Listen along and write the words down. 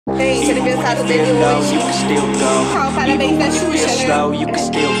Gente, aniversário dele hoje. Qual? Parabéns da Xuxa, né?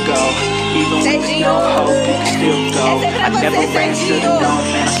 Serginho, essa é pra você, Serginho.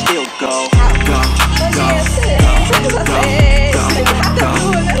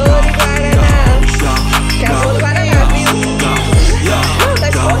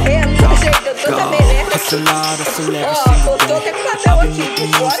 Botou até com papel aqui por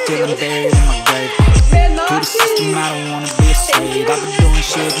fora, meu. Menor que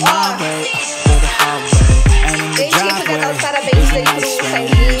gente, pra dar os parabéns aí pro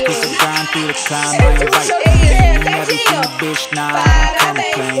Serginho. Serginho, parabéns, parabéns.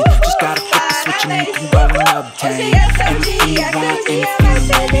 Você é Serginho, a Serginho vai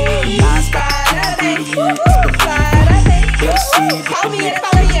ser feliz. Parabéns, parabéns. Ó, menina,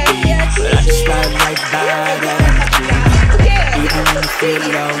 fala aí,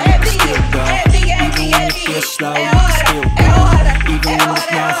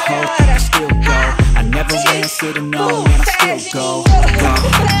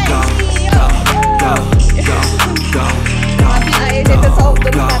 Aí, gente, pessoal,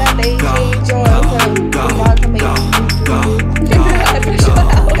 dando parabéns, gente. Obrigada também. Ai, pra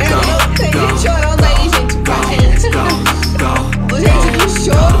chorar. Tem gente chorando aí, gente. Gente, do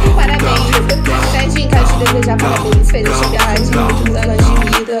choro, parabéns. Serginho, quero te desejar parabéns. Felicidade, muitos anos de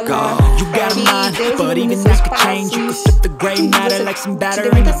vida. But even that could change. You could flip the gray matter like some batter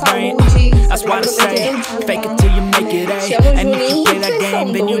in your brain. That's why I say, fake it till you make it A. And if you play that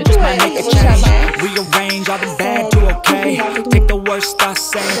game, then you just might make a change. Rearrange all the bad to okay. Take the worst thoughts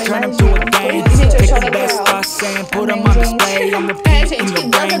saying, turn them to a game. Take the best thoughts saying, put them on display. I'm repeating in your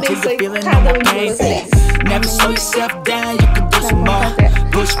brain till you're feeling no more pain. Never slow yourself down, you can do some more.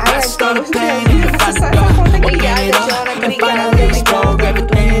 Push past all the pain and you find the door. Open it up and finally explore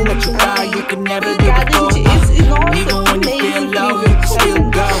everything that you thought you could never do before. Even when you feel low, you can still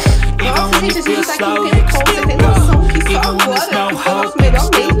go. Even when you feel slow, you can still go. Even when there's no hope, you can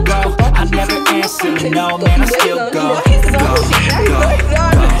still go. I never answer to no, man, I still go.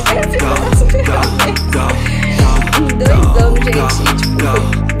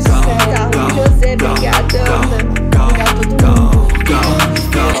 José, obrigada.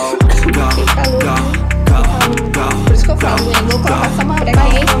 Por isso que eu falo, eu vou colocar essa maré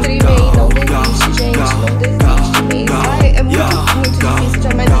aí entre mim. Não desiste, gente, não desiste mesmo. Ai, é muito difícil de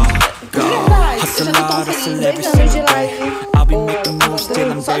amar. De verdade, eu já tô com 6 anos de live.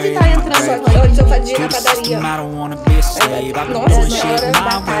 Só de estar entrando hoje eu fazia na padaria. Nossa senhora,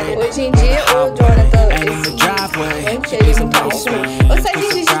 hoje em dia o Jonathan, esse ele não tá. Ô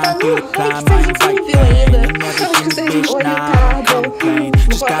Serginho, tá no like, Serginho, você não viu ainda? Eu acho que o Serginho, oi Ricardo. Vou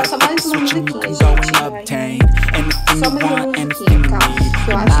colocar só mais uma musiquinha, gente. Só mais uma musiquinha, calma.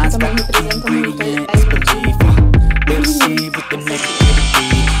 Que eu acho que também representa muito a expectativa.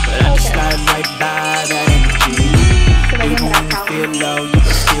 Você vai lembrar, calma.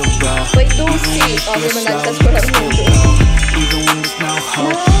 Foi Dulce, ó, a verdade tá escorrendo muito.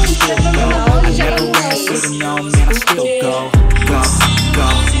 Não, já não é isso. Nossa,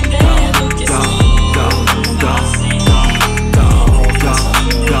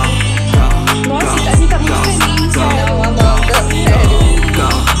 a gente tá muito feliz. Não, Amanda, sério.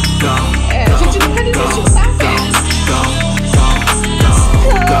 A gente nunca desistiu, tá?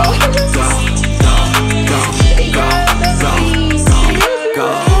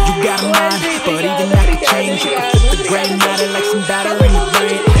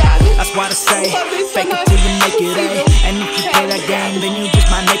 That's why I say, fake it till you make it A. And if you play that game, then you just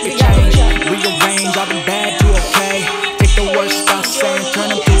might make a change. Rearrange all the bad to okay. Take the worst thoughts saying, turn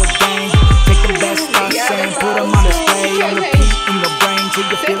them to a game. Take the best thoughts saying, put them on display. On repeat in your brain till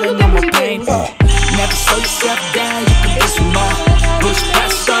you're feeling no more pain. Never slow yourself down, you can do some more. Push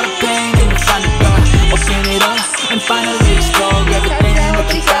past all the pain and you find the door. Open it up and finally explore everything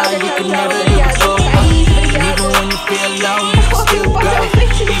that you thought you could never do before. Even when you feel low, you can still go.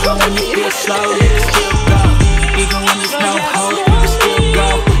 Even when you feel slow, you can still go. Even when there's no hope, you can still go.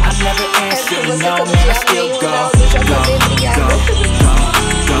 I never answer to no, man, I still go.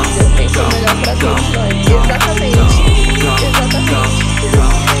 Exatamente.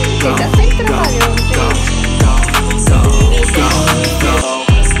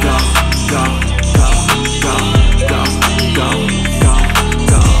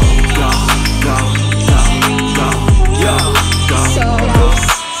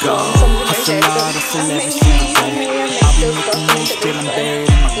 Ele tá sempre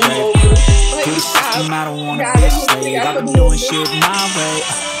trabalhando, I don't wanna be a slave. I've been doing shit my way,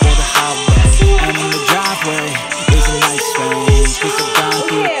 or the highway. And in the driveway is a nice range. Cause I've gone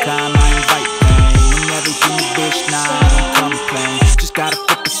through the time, I invite pain. And everything you bitch, nah, I don't complain. Just gotta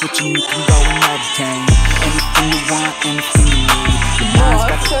flip the switch and you can go and obtain anything you want, anything you need. Your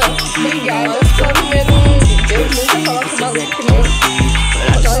mind's got the key, Obrigada, só número 1. Eu nunca coloco maluco que nem.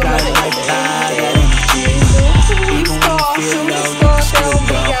 I just gotta like that energy. Even when you feel low, you can still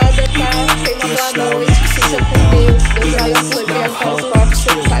go. Even when you feel slow, you can still go. Even when there's no hope, you can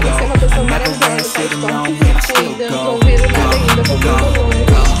still go. I never rested alone, you can still go.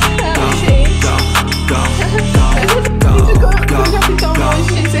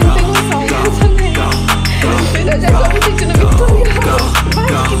 Eu já estou me sentindo vitoriosa.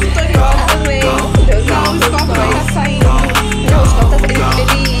 Mais que vitoriosa também. Não, o Scott vai estar saindo. Não, o Scott tá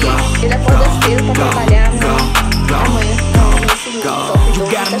feliz. Ele acorda cedo pra trabalhar, amanhã. You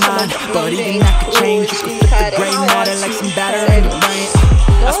got a mind, but even that could change. You can flip the gray matter like some batter in the rain.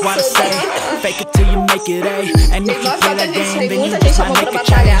 That's what I say, fake it till you make it A. And if you play that game, then you just might make a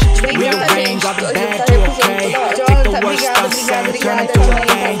change. Rearrange, I'll be bad, you okay. Take the worst thoughts saying, turn it to a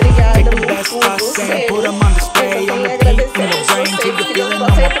game. Take the best thoughts saying, put them on display. On repeat in your brain till you're feeling all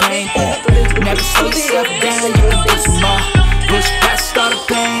my pain. Never slow yourself down, you can do some more. Push past all the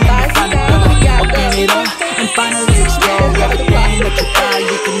pain and find a door. Open it up and finally explore everything that you thought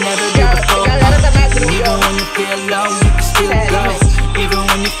you could never do before. Even when you feel low, you can still go. Even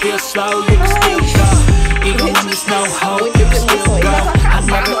when you feel slow, you can still go. Even when there's no hope, you can still go. I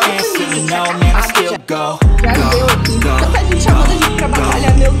never answer no, man, I still go. Já deu aqui. Tanta gente chamando a gente pra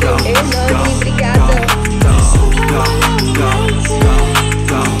batalha, meu Deus. Hernani, obrigada.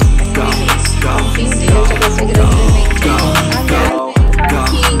 Enfim, Deus te abençoe grandemente.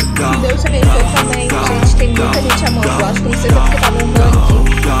 Amém. Que Deus te abençoe também. Gente, tem muita gente amando. Eu acho que não sei se é porque tá no ranking.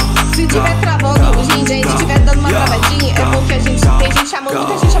 Se tiver travando, gente, se tiver dando uma travadinha, é porque a gente tem gente chamando,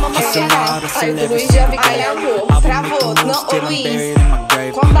 muita gente chamando pra chegar. Aí o Luiz já fica, ai, amor, travou. Não, ô Luiz,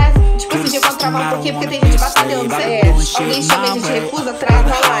 quando dá, tipo assim, quando travar um pouquinho, porque tem gente batalhando, alguém chama e a gente recusa,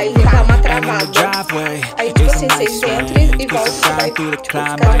 trava a live, dá uma travada. Aí, tipo assim, vocês entram e voltam, você vai, tipo,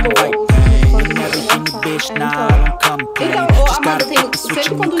 ficar de boa. Então, Amanda,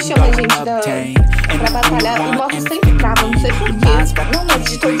 sempre quando chama a gente pra batalhar, o nosso sempre trava, não sei porquê. Não, mas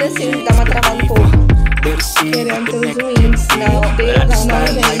de todos assim, dá uma travada um pouco. Querendo ter os wins. Não, Deus, não,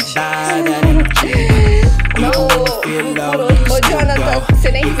 gente. Não, ô Jonathan, você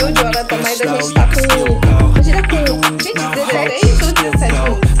nem viu, Jonathan, mas a gente tá com... A gente tá com... Gente, 16 ou 17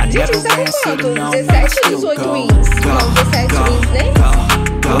 wins? Gente, a gente tá com quanto? 17 ou 18 wins? Não, 17 wins, nem?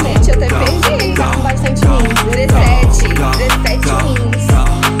 Gente, eu até perdi, tá com bastante wins. 17 wins.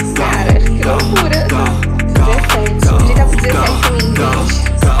 Cara, que loucura. 17. A gente tá com 17 wins, gente.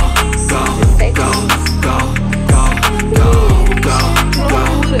 17 wins. Que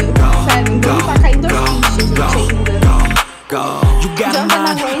loucura. Sério, vamos pra cair 2 fichas, gente, ainda. You got a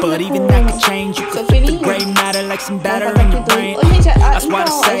mind, but even that could change. You could flip the gray matter like some batter in the brain. That's what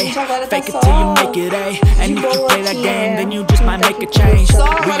I say, fake it till you make it A. And if you play that game, then you just might make a change.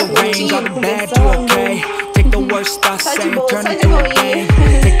 Rearrange all the bad to okay. Take the worst thoughts saying, turn it to a game.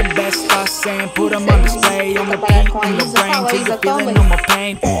 Take the best thoughts saying, put them on display. On repeat in your brain till you're feeling no more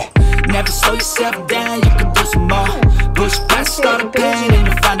pain. Never slow yourself down, you can do some more. Push past all the pain and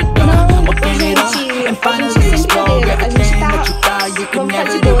you find a door. Open it up and finally explore everything that you thought you could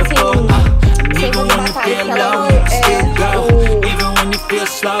never do before. Even when you feel low, you can still go. Even when you feel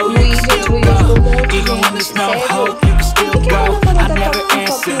slow, you can still go. Even when there's no hope, you can still go. I never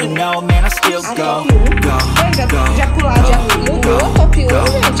answer no, man, I still go. Já pularam, já mudou, top 1,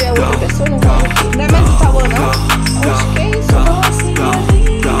 gente, é outra pessoa no ranking. Não é mais o Tauan, não? Acho que é isso, nossa,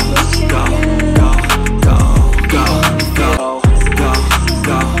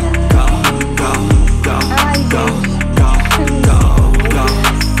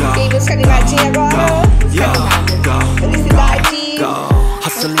 Fiquei música animadinha agora. Felicidade.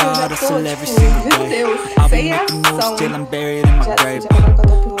 Hustle hard, hustle every single day. I'll be making moves till I'm buried in my grave.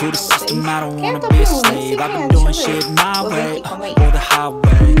 To the system, I don't wanna be a slave. I've been doing shit my way, or the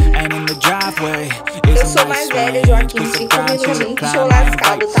highway, and in the driveway. Eu sou mais velha, Joaquim, 5 minutinhos. Deixa eu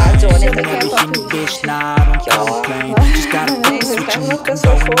lascado, tá, Jonathan? Quem é top 1? Que honra. Espero que as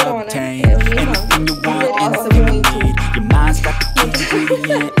pessoas foram, né? Eu vi, mano. Nossa, muito.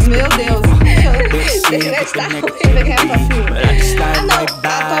 Meu Deus. Deveria estar ruim, quem é top 1? Ah, não.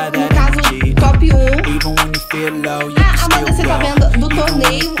 No caso, top 1. Amanda, você tá vendo do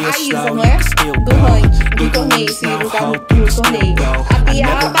torneio a Isa, não é? Do ranking, do torneio, se lugar no torneio. A Bia,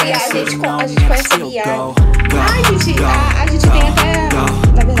 a gente conhece a Bia. A gente tem até,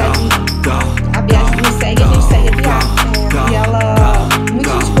 na verdade, a Bia nos segue, a gente segue a Bia. E ela, muito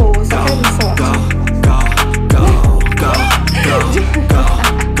gente boa, só quero sorte. Eu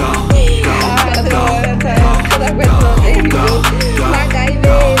não aguento, não, terrível.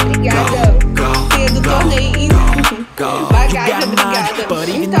 MacGyver.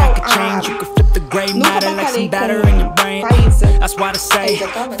 why I say,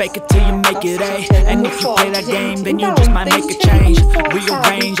 fake it till you make it A. And if you play that game, then you just might make a change.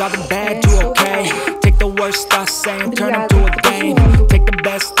 Rearrange all the bad to okay. Take the worst thoughts saying, turn them to a game. Take the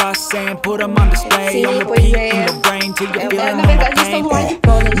best thoughts saying, put them on display. On repeat in your brain till you're feeling no more pain.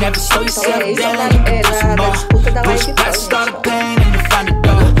 Never slow yourself down, you can do some more. Push past all the pain and you find a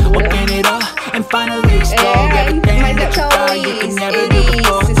door. Open it up and finally explore everything that you thought you could never do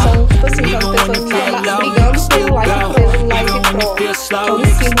before. Even when you feel low, you can still go. Even when you feel slow, you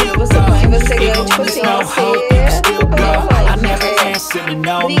can still go. Even when there's no hope, you can still go. I never answer to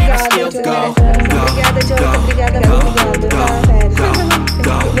no, man, I still go. Obrigada, Jonathan, obrigada, obrigado, tá, velho.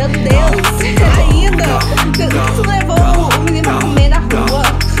 Meu Deus, ainda. Isso levou o menino a comer na rua.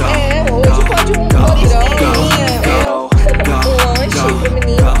 Hoje pode um lanche pro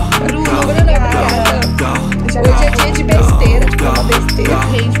menino. Bruno, obrigada. Hoje é dia de besteira, tipo uma besteira.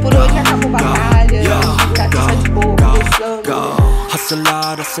 Gente, por hoje acabou a batalha. Tá só de boa, pensando. Hustle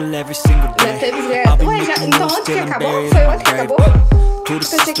hard, hustle every single day. Ué, já, então antes que acabou? Foi ontem que acabou? To the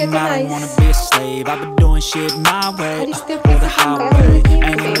system, I don't wanna be a slave. I've been doing shit my way, or the highway.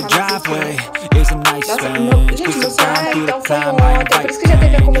 And in the driveway is a nice range. Cause I'm down through the climb, I ain't right thing.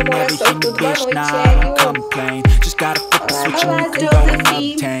 You never hear me, bitch, nah, I don't complain. Just gotta flip the switch and you can go and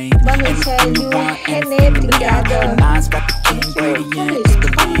obtain anything you want, anything you got. The mind's got the key ingredient, it's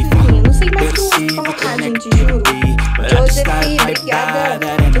belief. They'll see what the negativity, but I just gotta right by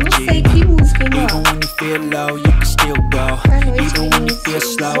that energy. Even when you feel low, you can still go. Even when you feel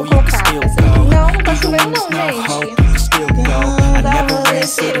slow, you can still go. Even when there's no hope, you can still go. I never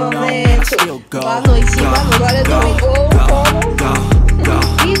answer to no, I still go. Boa noite, agora é domingo.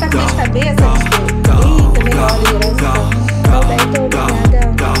 Ih, tá com dor de cabeça? Eita, melhor liderança. Roberto,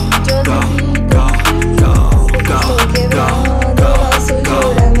 obrigada. Josefita, estou quebrando o nosso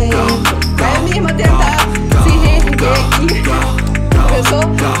juramento. Vai a minha irmã tentar se reerguer aqui.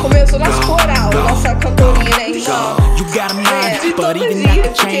 Começou nosso coral, nossa cantoria, né? You got a mind, but even that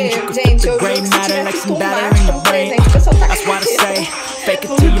could change. You could flip the gray matter like some batter in your brain. That's why I say, fake it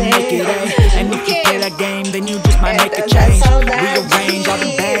till you make it A. And if you play that game, then you just might make a change. Rearrange all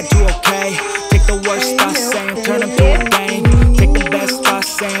the bad to okay. Take the worst thoughts